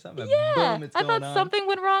PA or something? And Yeah, boom, it's I going thought on. something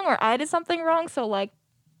went wrong or I did something wrong. So like,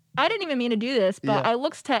 I didn't even mean to do this, but Yeah. I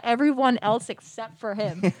looked to everyone else except for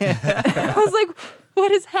him. I was like,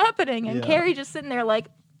 "What is happening?" And Yeah. Carrie just sitting there like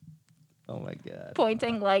Oh my god,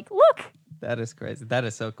 pointing, like, "Look, that is crazy. That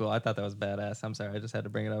is so cool. I thought that was badass. I'm sorry, I just had to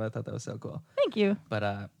bring it up. I thought that was so cool. thank you."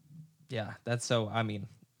 But yeah, that's so. I mean,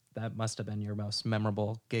 that must have been your most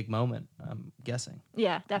memorable gig moment. I'm guessing.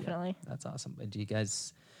 Yeah, definitely. That's awesome. But do you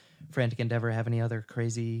guys, Frantic Endeavor, have any other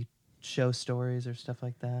crazy show stories or stuff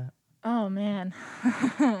like that? Oh man,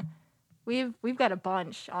 we've got a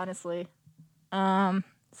bunch, honestly. Some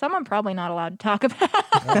I'm probably not allowed to talk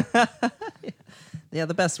about. Yeah,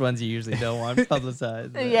 the best ones you usually don't want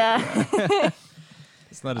publicized. but- Yeah.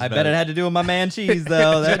 It's not as I bad bet it as- had to do with my man cheese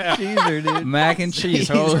though. That cheeser, dude. mac and cheese.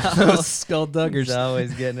 Oh, those skullduggers. He's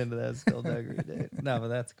always getting into that skullduggery, dude. No, but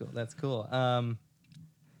that's cool. That's cool.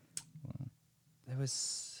 There was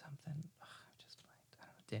something. Oh, I just blanked. I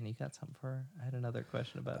don't know. Dan, you got something for her? I had another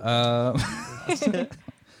question about it.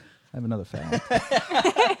 I have another fact.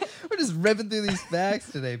 We're just ripping through these facts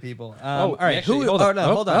today, people. Oh, all right. actually, Who? hold Oh on.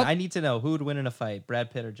 no, Oh, hold on. oh. I need to know who would win in a fight: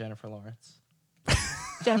 Brad Pitt or Jennifer Lawrence.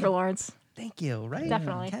 Jennifer Lawrence. Thank you. Right.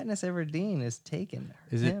 Definitely. Katniss Everdeen is taken.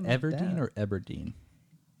 Is it him Everdeen down. or Eberdeen?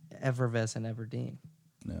 Evervest and Everdeen?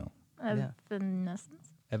 No. Yeah. Evanescence.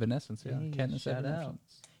 Evanescence, yeah. Hey, Katniss shout out.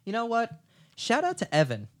 Evanescence. You know what? Shout out to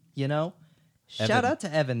Evan. You know, shout Evan. out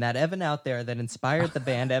to Evan. That Evan out there that inspired the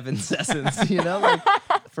band Evanescence. You know, like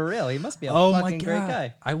for real, he must be a Oh my fucking god! great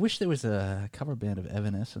guy. I wish there was a cover band of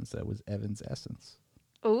Evanescence that was Evan's Essence.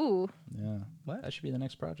 Ooh. Yeah. What? That should be the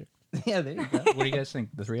next project. Yeah, there you go. What do you guys think?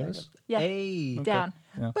 The three of us? Yeah. Hey, Down.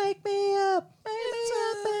 wake me up, wake me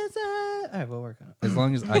up inside. All right, we'll work on it. As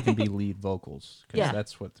long as I can be lead vocals, because Yeah.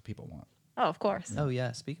 that's what the people want. Oh, of course. Oh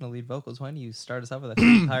yeah. Speaking of lead vocals, why don't you start us off with a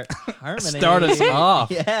three-part harmony? Start us off.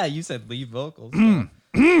 Yeah, you said lead vocals. Get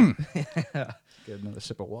another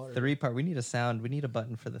sip of water. Three-part. We need a sound. We need a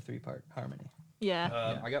button for the three-part harmony.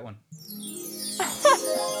 Yeah. I got one. It's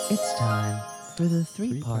time for the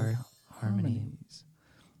three-part harmony.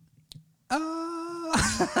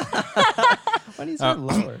 Why do you say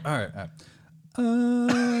lower? All right.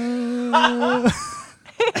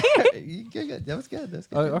 You good. That was good. That was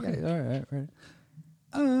good. Oh, You got okay. it. All right. Right.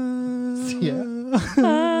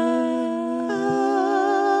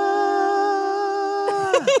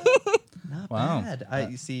 Not Wow. bad.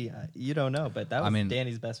 You see, you don't know, but that was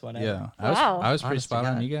Danny's best one ever. Yeah. Wow. I was pretty Honest to spot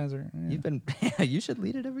on. God. You guys are. Yeah. You've been. You should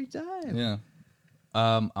lead it every time. Yeah.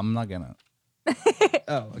 I'm not gonna,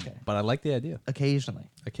 Oh, okay. but I like the idea. Occasionally,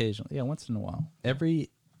 Occasionally, yeah, once in a while. Every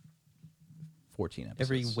 14 episodes.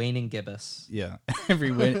 every waning gibbous. Yeah.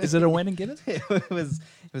 Every win. Is it a win and get it? it was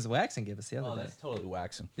waxing gibbous the other day. totally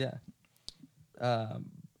waxing. Yeah.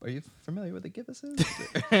 Are you familiar with the gibbuses?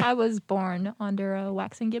 I was born under a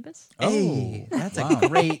waxing gibbous. Hey, that's wow. a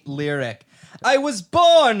great lyric. I was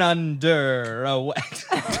born under a wax.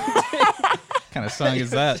 What kind of song is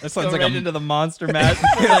that? That sounds Go like right a. into the Monster Mash.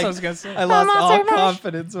 That's what I Like, was gonna say. I lost Monster all Mash.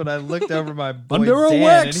 confidence when I looked over my boy Under a Dan,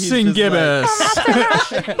 waxing and he's just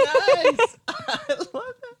like, gibbous. nice. I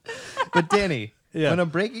love that. But Danny, Yeah. when I'm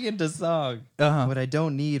breaking into song, Uh-huh. what I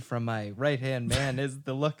don't need from my right hand man is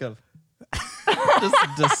the look of just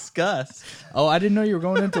disgust. Oh, I didn't know you were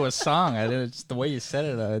going into a song. I didn't. Just the way you said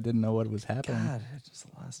it, I didn't know what was happening. God, I just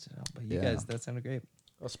lost it all. But you Yeah. guys, that sounded great.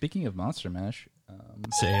 Well, speaking of Monster Mash,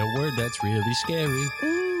 Say a word that's really scary.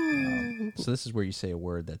 so this is where you say a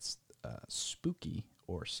word that's spooky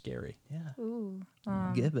or scary. Yeah. Ooh.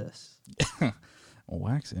 Gibbous.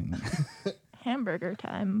 Waxing. Hamburger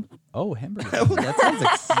time. Oh, hamburger. Oh, that sounds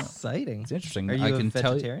exciting. It's interesting. Are you I a can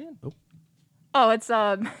tell you. vegetarian? Oh, it's She's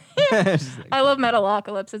like, I love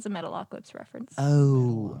Metalocalypse. It's a Metalocalypse reference.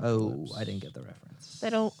 oh, I didn't get the reference. They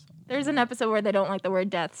don't. There's an episode where they don't like the word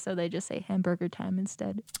death, so they just say hamburger time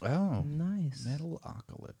instead. Oh, Nice.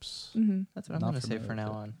 Metalocalypse. That's what I'm Not going to say familiar from with now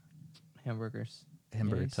that. on. Hamburgers.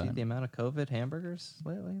 Hamburger You see time. the amount of COVID hamburgers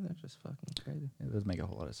lately? They're just fucking crazy. It does make a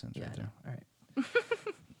whole lot of sense Yeah, right I there. know. All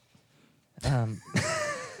right.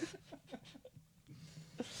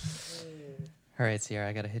 All right, Sierra,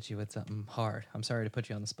 I got to hit you with something hard. I'm sorry to put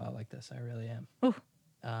you on the spot like this. I really am. Ooh.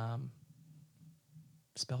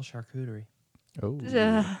 Spell charcuterie.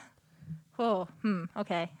 Oh,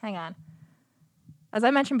 Okay, hang on. As I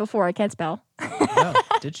mentioned before, I can't spell. Oh,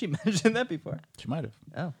 did she mention that before? she might have.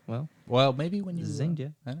 Oh, well, Well, maybe when you zinged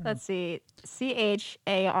you. I don't know. Let's see. CHART.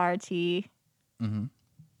 Mm-hmm.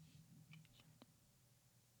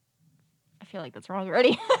 I feel like that's wrong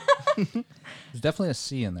already. There's definitely a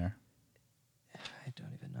C in there. I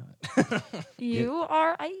don't even know it.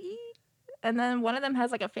 URIE. And then one of them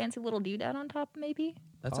has like a fancy little doodad on top, maybe.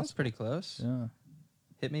 That sounds pretty close. Yeah.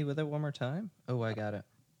 Hit me with it one more time. Oh, I got it.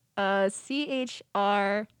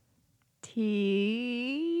 CHRTC.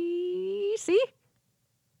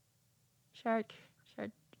 Shark.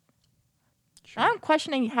 I'm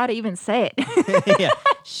questioning how to even say it. Yeah.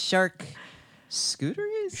 Shark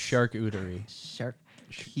scooteries? Charcuterie. Shark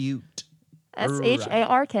cute.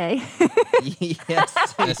 SHARK. Yes.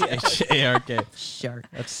 S-H-A-R-K. Shark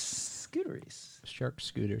scooteries. Shark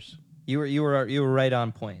scooters. You were right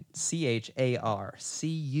on point.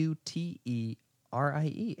 CHARCUTERIE.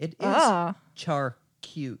 It is Ah.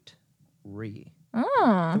 charcuterie.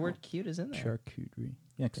 Oh. The word cute is in there. Charcuterie.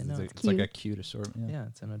 Yeah, because I know. it's like a cute assortment. Yeah. Yeah,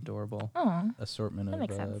 it's an adorable, Oh. Assortment That of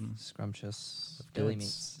makes sense. scrumptious deli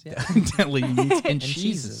goods. meats. Yeah. Deli meats and, And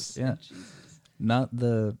cheeses. Yeah. And cheeses. Not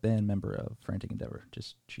the band member of Frantic Endeavor,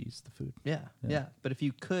 just cheese, the food. Yeah, yeah. But if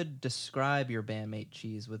you could describe your bandmate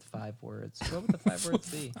Cheese with 5 words, what would the 5 words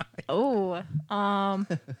be? Oh.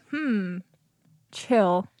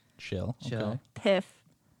 Chill. Chill. Chill. Piff.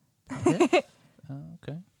 Okay.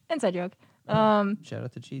 Inside joke. Shout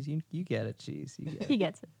out to Cheese. You get it, Cheese. You get it. He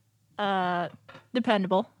gets it.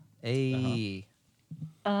 Dependable. Hey.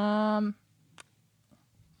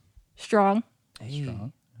 Strong. Hey.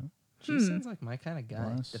 Strong. Cheese sounds like my kind of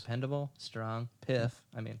guy. Nice. Dependable, strong, piff.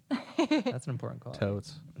 I mean, that's an important quality.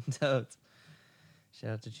 Totes. Totes. Shout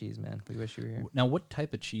out to Cheese, man. We wish you were here. Now, what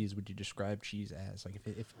type of cheese would you describe cheese as? Like,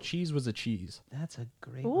 if cheese was a cheese. That's a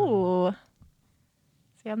great one. Ooh.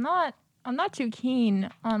 See, I'm not too keen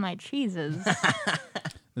on my cheeses.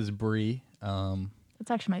 This is brie. That's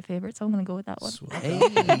actually my favorite, so I'm gonna go with that one. Hey,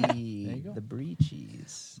 you go. the brie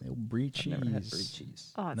cheese. The old brie cheese. I've never had brie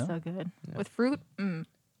cheese. Oh, it's No? so good. With fruit,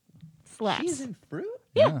 slaps. Cheese and fruit?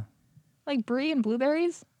 Yeah. Like brie and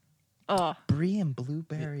blueberries. Oh, Brie and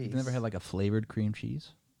blueberries. You've never had like a flavored cream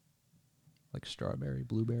cheese? Like strawberry,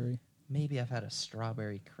 blueberry, Maybe I've had a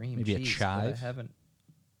strawberry cream Maybe a cheese. But I chive? haven't.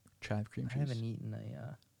 chive cream I cheese. haven't eaten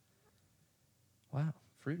a. Wow,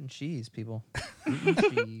 fruit and cheese, people. Fruit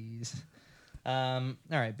and cheese. All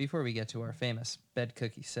right. Before we get to our famous bed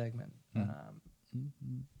cookie segment,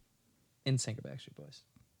 In Sync of Backstreet Boys.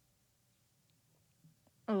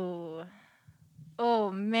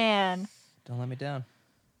 oh man. Don't let me down.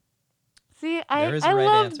 See, There is a I right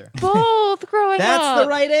loved answer. both growing up. That's the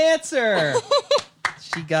right answer.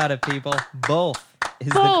 She got it, people. Both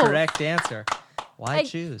is Both. the correct answer. Why I-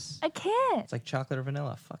 choose? I can't. It's like chocolate or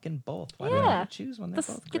vanilla. Fucking both. Why Yeah. not choose one? They're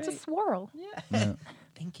both It's a great. swirl. Yeah. Yeah.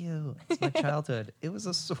 Thank you. It's my childhood. It was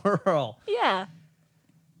a swirl. Yeah.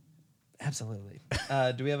 Absolutely.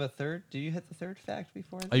 Do we have a third? Do you hit the third fact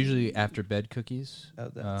before? I usually after bed cookies. Oh,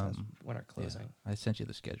 that's when our yeah, closing. I sent you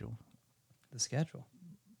the schedule. The schedule.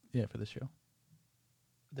 Yeah, for the show.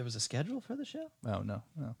 There was a schedule for the show? Oh no.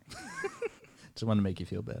 Just wanted to make you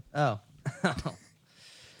feel bad. Oh.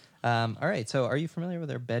 All right. So, are you familiar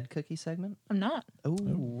with our bed cookie segment? I'm not. Oh,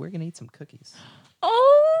 we're gonna eat some cookies,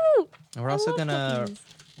 Oh. and we're I also love gonna cookies.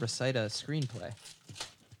 recite a screenplay.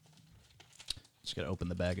 Just gotta open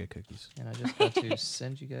the bag of cookies. And I just got to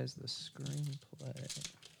send you guys the screenplay.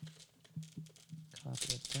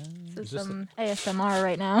 Copy it down. This Is is this some ASMR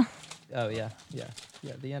right now. Oh yeah.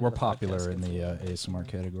 The end. We're of the popular podcast in gets the ASMR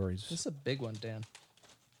categories. This is a big one, Dan.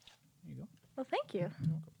 There you go. Well, thank you.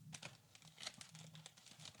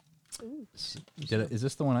 Is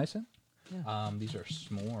this the one I sent? Yeah. These are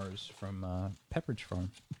s'mores from Pepperidge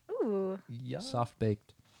Farm. Ooh. Yeah. Soft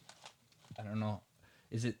baked. I don't know.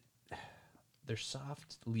 Is it? They're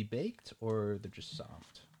softly baked or they're just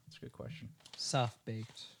soft? That's a good question. Soft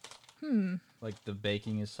baked. Like the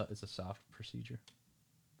baking is a soft procedure.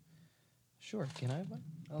 Sure. Can I have one?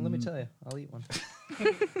 Oh, let me tell you. I'll eat one.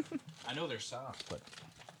 I know they're soft, but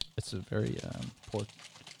it's a very poor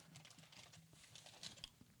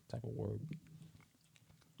type of word.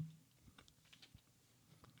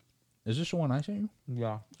 Is this the one I sent you?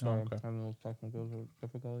 Yeah. Sorry. Okay. Having a little technical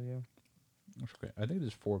difficulty here. That's okay. I think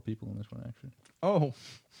there's 4 people in this one actually. Oh.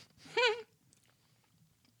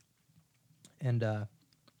 And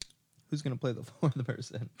who's gonna play the fourth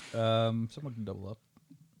person? Someone can double up.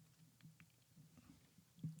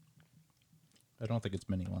 I don't think it's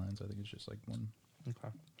many lines. I think it's just like one. Okay.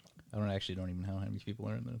 I don't even know how many people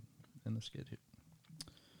are in the skit here.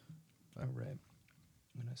 All right.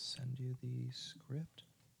 I'm gonna send you the script.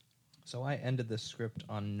 So I ended the script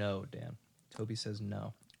on no, Dan. Toby says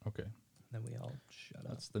no. Okay, Then we all shut up.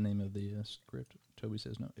 that's the name of the script. Toby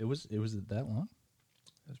says no. It was that long?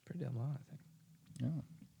 It was pretty damn long, I think. No.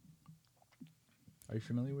 Are you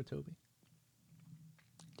familiar with Toby?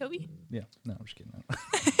 Toby? Yeah. No, I'm just kidding.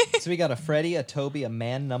 So we got a Freddy, a Toby, a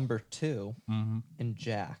man number 2, Mm-hmm. and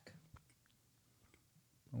Jack.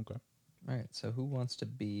 Okay. All right. So who wants to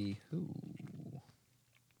be who?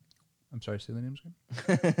 I'm sorry. Say the names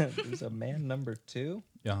again. There's a man number 2,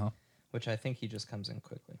 Uh huh. which I think he just comes in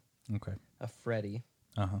quickly. Okay. A Freddy,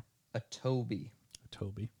 Uh huh. a Toby,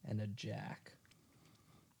 Toby. and a Jack.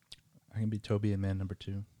 I can be Toby and man number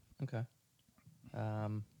 2. Okay.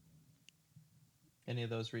 Any of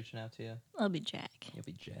those reaching out to you? I'll be Jack. You'll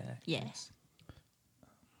be Jack. Yeah. Thanks.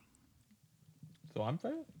 So I'm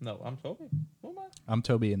Freddy? No, I'm Toby. Who am I? I'm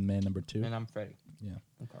Toby and man number 2. And I'm Freddy. Yeah.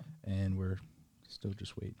 Okay. And we're still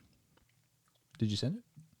just waiting. Did you send it?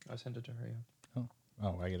 I sent it to her. Yeah.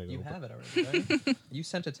 Oh, I gotta go. You have it already, right? You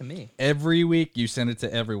sent it to me. Every week you send it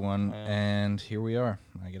to everyone, Yeah. and here we are.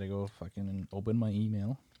 I gotta go fucking open my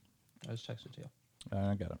email. I just texted it to you.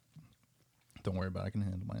 I got it. Don't worry about it. I can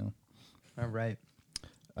handle my own. All right.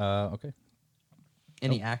 Okay.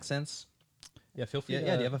 Any accents? Yeah, feel free. Yeah,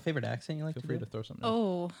 yeah. Do you have a favorite accent you like Feel to free do? to throw something.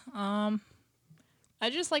 out. Oh, I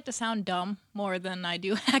just like to sound dumb more than I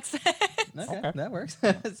do accent. Okay, that works.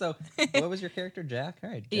 So, what was your character, Jack? All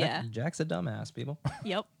right, Jack, Yeah. Jack's a dumbass, people.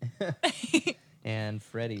 Yep. And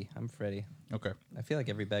Freddy, I'm Freddy. Okay. I feel like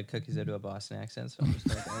every bad cookie's I do a Boston accent, so I'm just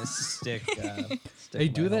gonna stick. Stick Hey,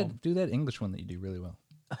 with do my that. home. Do that English one that you do really well.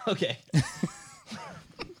 Okay.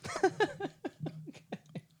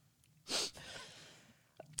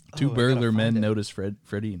 Two I gotta burglar men find it. notice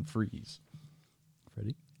Freddy and freeze.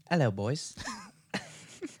 Freddy. Hello, boys.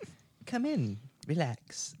 Come in,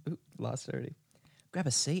 relax. Ooh, lost already. Grab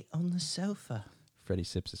a seat on the sofa. Freddy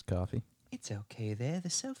sips his coffee. It's okay there. The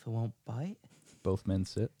sofa won't bite. Both men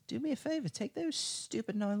sit. Do me a favor. Take those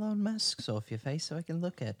stupid nylon masks off your face so I can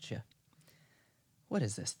look at you. What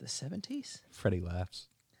is this? The 70s? Freddy laughs.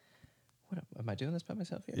 What am I doing this by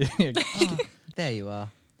myself here? Yeah. Oh, there you are.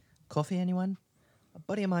 Coffee, anyone? A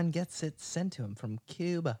buddy of mine gets it sent to him from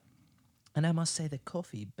Cuba. And I must say the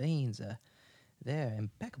coffee beans they're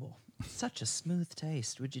impeccable. Such a smooth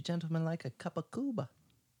taste. Would you gentlemen like a cup of Cuba?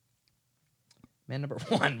 Man number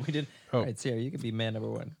 1. We did. Oh. All right, Sierra, you can be man number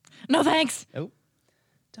 1. No thanks. Oh.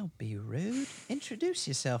 Don't be rude. Introduce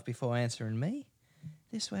yourself before answering me.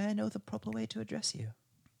 This way I know the proper way to address you.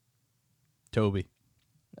 Toby.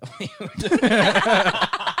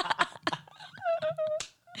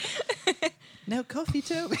 No coffee,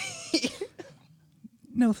 Toby.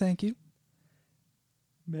 No, thank you.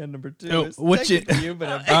 Man number 2 Oh, is what's it- technically you, but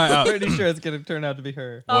I'm right. pretty sure it's going to turn out to be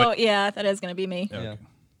her. Oh yeah, that is gonna be me. Yeah.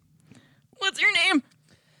 What's your name?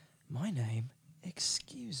 My name?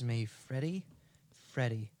 Excuse me, Freddie.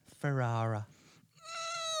 Freddie Ferrara.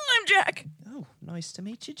 I'm Jack. Oh, nice to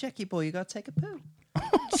meet you, Jackie boy. You got to take a poo.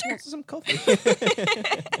 Want some coffee?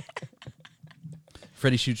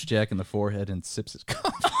 Freddie shoots Jack in the forehead and sips his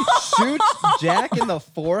coffee. Shoots Jack in the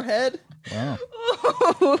forehead? Wow.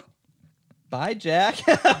 Bye, Jack.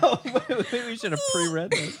 We should have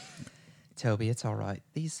pre-read this. Toby, it's all right.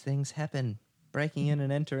 These things happen. Breaking in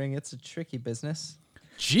and entering, it's a tricky business.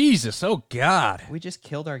 Jesus, oh God. We just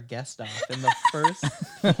killed our guest off in the first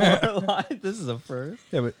 4 lines. This is a first.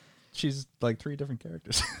 Yeah, but she's like 3 different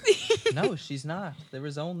characters. No, she's not. There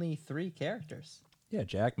was only 3 characters, Yeah,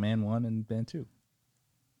 Jack, Man 1, and Man 2.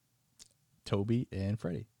 Toby and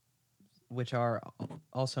Freddie. which are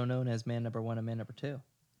also known as man number 1 and man number 2.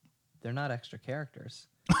 They're not extra characters.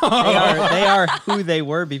 They are who they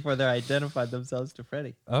were before they identified themselves to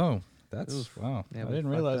Freddy. Oh, that's Oof. wow. Yeah, I we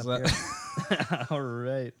didn't fucked realize up that. here. All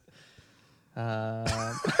right.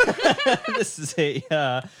 This is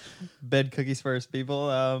a bed cookies first, people.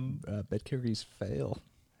 Bed cookies fail.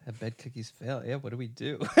 Bed cookies fail. Yeah, what do we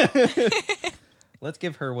do? Let's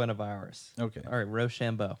give her one of ours. Okay. All right,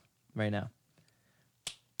 Rochambeau, right now.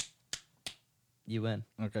 You win.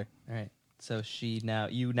 Okay. All right. So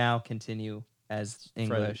you now continue as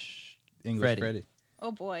English English Freddie.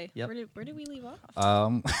 Oh boy. Yep. Where did we leave off?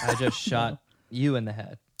 I just shot you in the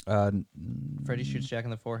head. Uh, Freddie shoots Jack in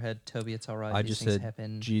the forehead. Toby, it's all right. I These just things said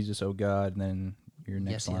happen. Jesus, oh God, and then your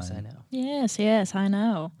Yes, next line. yes, I know. Yes, I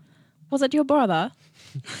know. Was it your brother?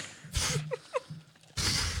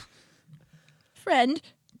 Friend,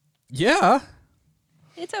 Yeah.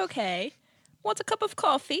 it's okay. Want a cup of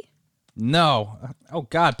coffee? No. Oh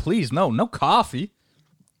God, please, no coffee.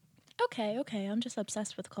 Okay, I'm just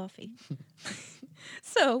obsessed with coffee.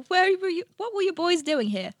 So, where were you? What were you boys doing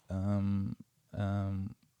here?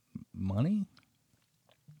 Money?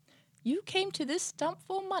 You came to this stump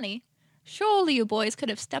for money. Surely you boys could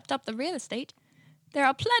have stepped up the real estate. There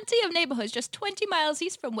are plenty of neighborhoods just 20 miles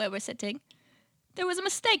east from where we're sitting. There was a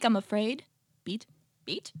mistake, I'm afraid. Beat?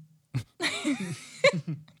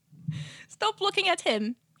 Stop looking at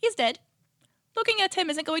him. He's dead. Looking at him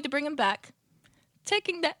isn't going to bring him back.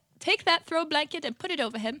 Take that throw blanket and put it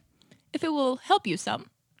over him. If it will help you some,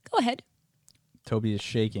 go ahead. Toby is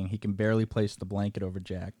shaking. He can barely place the blanket over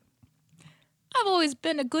Jack. I've always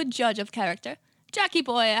been a good judge of character. Jackie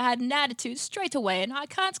boy had an attitude straight away, and I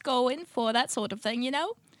can't go in for that sort of thing, you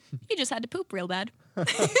know? He just had to poop real bad.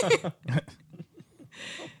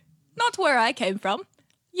 Not where I came from.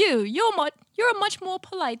 You're much more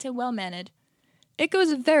polite and well-mannered. It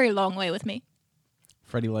goes a very long way with me.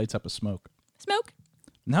 Freddie lights up a smoke. Smoke?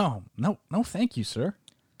 No, thank you, sir.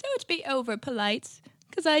 Don't be over-polite,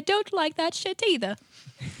 because I don't like that shit either.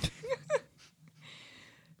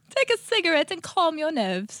 Take a cigarette and calm your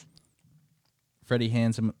nerves. Freddie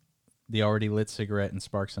hands him the already lit cigarette and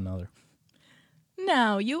sparks another.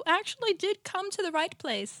 Now, you actually did come to the right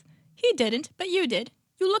place. He didn't, but you did.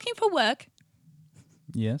 You looking for work?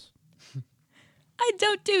 Yes? I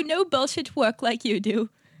don't do no bullshit work like you do.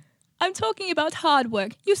 I'm talking about hard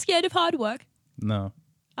work. You scared of hard work? No.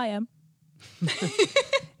 I am.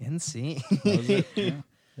 NC. That was it?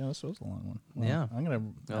 Yeah, this was a long one. Well, Yeah. I'm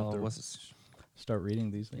going to have to start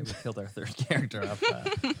reading these We things. killed our third character off.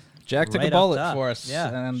 Jack took right a bullet up top. for us.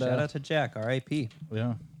 Yeah. And, shout out to Jack, R.I.P.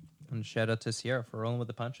 yeah, And shout out to Sierra for rolling with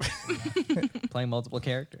the punches. Playing multiple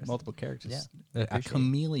characters. multiple characters. Yeah, A appreciate it.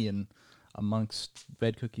 chameleon amongst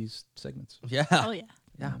Bed Cookies segments. Yeah. Oh, yeah.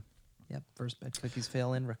 Yeah. Yep. First bed cookies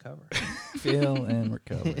fail and recover. Fail and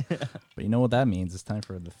recover. But you know what that means? It's time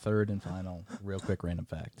for the third and final real quick random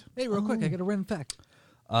fact. Hey, real quick, I got a random fact.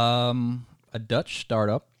 A Dutch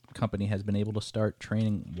startup company has been able to start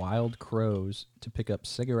training wild crows to pick up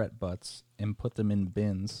cigarette butts and put them in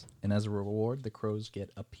bins, and as a reward, the crows get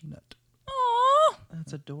a peanut. Aww.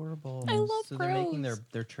 That's adorable. I love so they're making crows.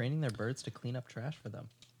 they're training their birds to clean up trash for them.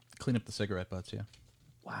 Clean up the cigarette butts, yeah.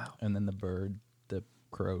 Wow. And then the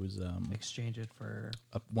crows, Exchange it for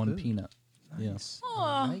one food. peanut. Nice.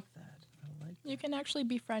 Aw. I like that. I like. You can actually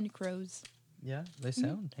befriend crows. Yeah, they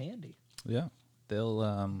sound handy. Yeah.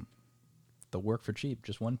 They'll work for cheap.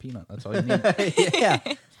 Just one peanut. That's all you need. Yeah,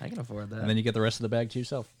 I can afford that. And then you get the rest of the bag to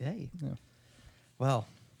yourself. Hey. Yeah. Well,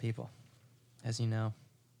 people, as you know,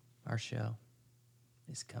 our show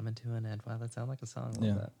is coming to an end. Wow, that sounds like a song a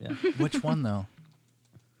little bit. Yeah. Which one though?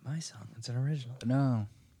 My song. It's an original. No.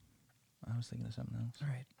 I was thinking of something else. All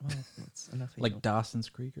right. Well, that's enough of Like you. Dawson's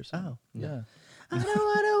Creek or something. Oh, no. Yeah. I don't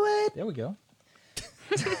want There we go. to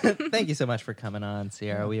wait. Thank you so much for coming on,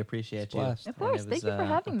 Sierra. We appreciate It's a you. blast. Of course. And it Thank was, you for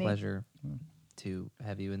having a me. pleasure to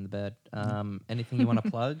have you in the bed. Anything you want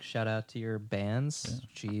to plug? Shout out to your bands.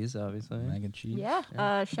 Cheese, obviously. Mac and cheese. Yeah.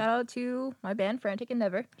 Shout out to my band, Frantic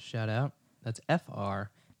Endeavor. Shout out. That's FRANTIC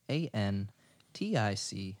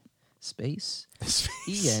space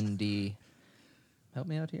END. Help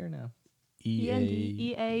me out here now.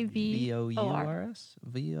 EA. EAVOR.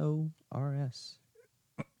 VORS.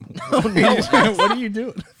 What are you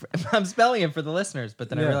doing? I'm spelling it for the listeners, but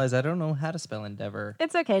then I Yeah. realized I don't know how to spell endeavor.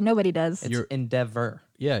 It's okay. Nobody does. It's You're- endeavor.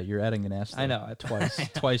 Yeah, you're adding an S. I there. know. Twice.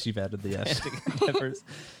 Twice you've added the S. Endeavors.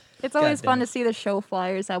 It's always God fun damn to it. see the show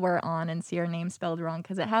flyers that we're on and see our name spelled wrong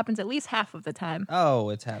because it happens at least half of the time.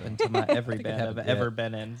 Oh, it's happened to my every think it band I've happened, ever yeah.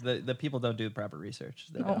 been in. The people don't do proper research.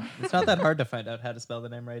 They No. don't. It's not that hard to find out how to spell the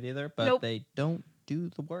name right either, but Nope. they don't do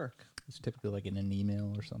the work. It's typically like in an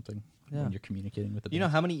email or something Yeah. when you're communicating with the You know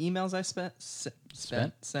band. how many emails I sent?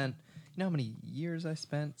 Spent? Sent. You know how many years I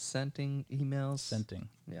spent sending emails? Scenting.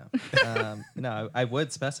 Yeah. No, I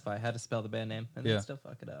would specify how to spell the band name and Yeah. then still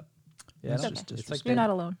fuck it up. Yeah, That's it's, just it's like disrespect. You're they, not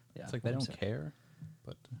alone. Yeah, it's like they don't 100%. care,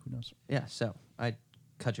 but who knows? Yeah, so I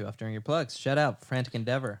cut you off during your plugs. Shout out Frantic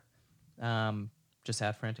Endeavor. Just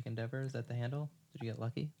at Frantic Endeavor. Is that the handle? Did you get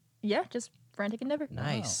lucky? Yeah, just Frantic Endeavor.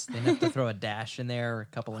 Nice. They didn't have to throw a dash in there or a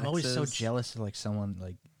couple I'm X's. always so jealous of like someone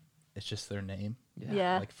like it's just their name,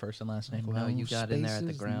 Yeah. like first and last name. Like, wow, No you got in there at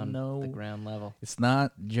the spaces, ground, No, the ground level. it's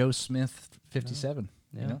not Joe Smith 57.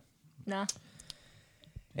 Yeah. You know? Nah.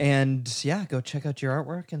 And yeah, go check out your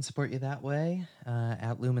artwork and support you that way.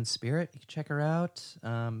 At Lumen Spirit, you can check her out.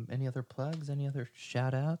 Any other plugs? Any other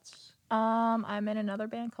shout outs? I'm in another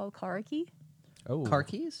band called Karaki. Oh, Car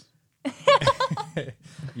keys?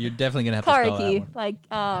 You're definitely gonna have to spell that Karaki, one. like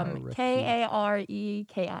Karaki.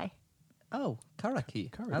 Kareki. Oh, karaki. I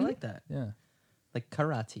Karaki. like that. Yeah. Like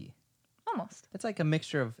karate. Almost. It's like a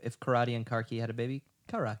mixture of if karate and karki had a baby.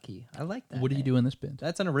 Karaki. I like that. What do you name. do in this band?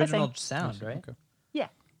 That's an original sing. sound, right? Okay. Yeah.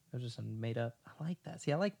 It was just a made up. I like that.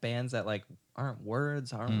 See, I like bands that like aren't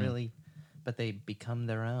words, aren't Mm. really, but they become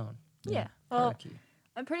their own. Yeah. Well, Karaki.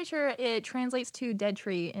 I'm pretty sure it translates to dead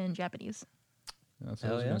tree in Japanese. That's what I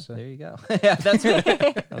Hell was yeah! gonna say. There you go. Yeah, that's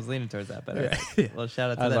right. I was leaning towards that, but alright. Well,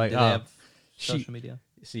 shout out to I was them. like, Do they oh, have she- social media?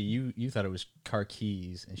 See, you thought it was car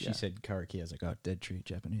keys, and she Yeah. said car key. I was like, oh, dead tree,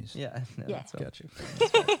 Japanese. Yeah. No, Yeah. that's Got you.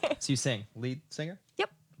 So you sing, lead singer?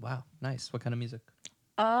 Yep. Wow, nice. What kind of music?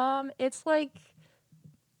 It's like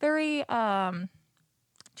very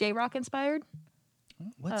J-rock inspired,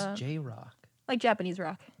 What's J Rock? like Japanese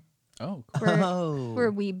rock. Oh, We're, Oh, we're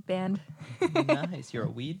a weeb band. nice. You're a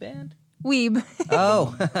weed band? Weeb.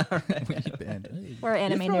 Oh, weed band. Hey. We're you're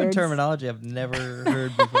anime throwing nerds. terminology I've never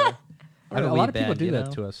heard before. I mean, We're a lot weed of people do you that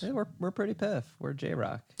know? to us. Yeah, we're pretty piff. We're J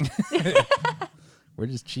Rock. We're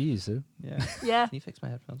just cheese, huh? Yeah. Yeah. Can you fix my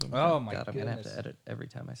headphones? one more Oh time? my God, I'm gonna have goodness. to edit every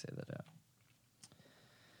time I say that out.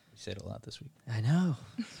 We said a lot this week. I know.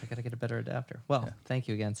 So I gotta get a better adapter. Well, Yeah. thank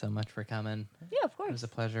you again so much for coming. Yeah, of It course. was a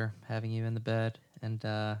pleasure having you in the bed. And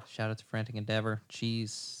shout out to Frantic Endeavor,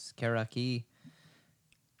 Cheese, Karaki,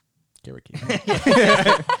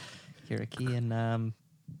 Kiraki,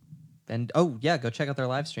 and oh yeah, go check out their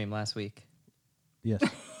live stream last week, Yes.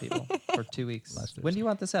 people, for 2 weeks. Last When do you Thursday.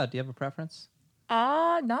 want this out? Do you have a preference?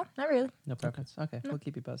 No, not really. No preference. Okay, we'll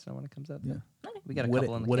keep you posted on when it comes out. Yeah. We got a What-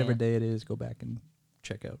 couple in the whatever can. day it is, go back and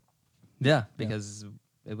check out. Yeah, because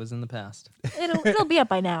it was in the past. It'll be up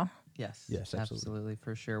by now. Yes. Yes, absolutely.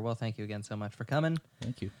 for sure. Well, thank you again so much for coming.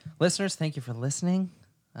 Thank you. Listeners, thank you for listening.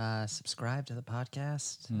 Subscribe to the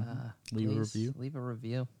podcast. Leave a Please review. Leave a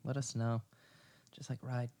review. Let us know. Just like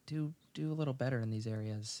Rye, do a little better in these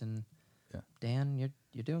areas. And Yeah. Dan,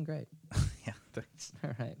 you're doing great. Yeah, thanks.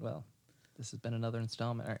 All right. Well, this has been another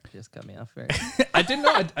installment. All right, just cut me off. Very. I didn't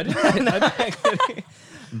know. I didn't.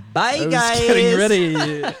 Bye, I was guys. getting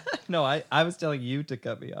ready. No, I was telling you to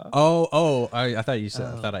cut me off. Oh! I thought you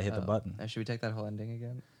said. I thought I hit the Oh. button. Should we take that whole ending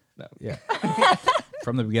again? No. Yeah.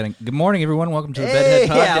 From the beginning. Good morning, everyone. Welcome to the Hey,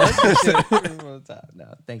 Bedhead yeah, Podcast. let's do it.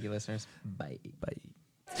 No, thank you, listeners. Bye. Bye.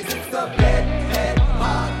 It's the Bedhead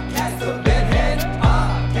Podcast, the Bedhead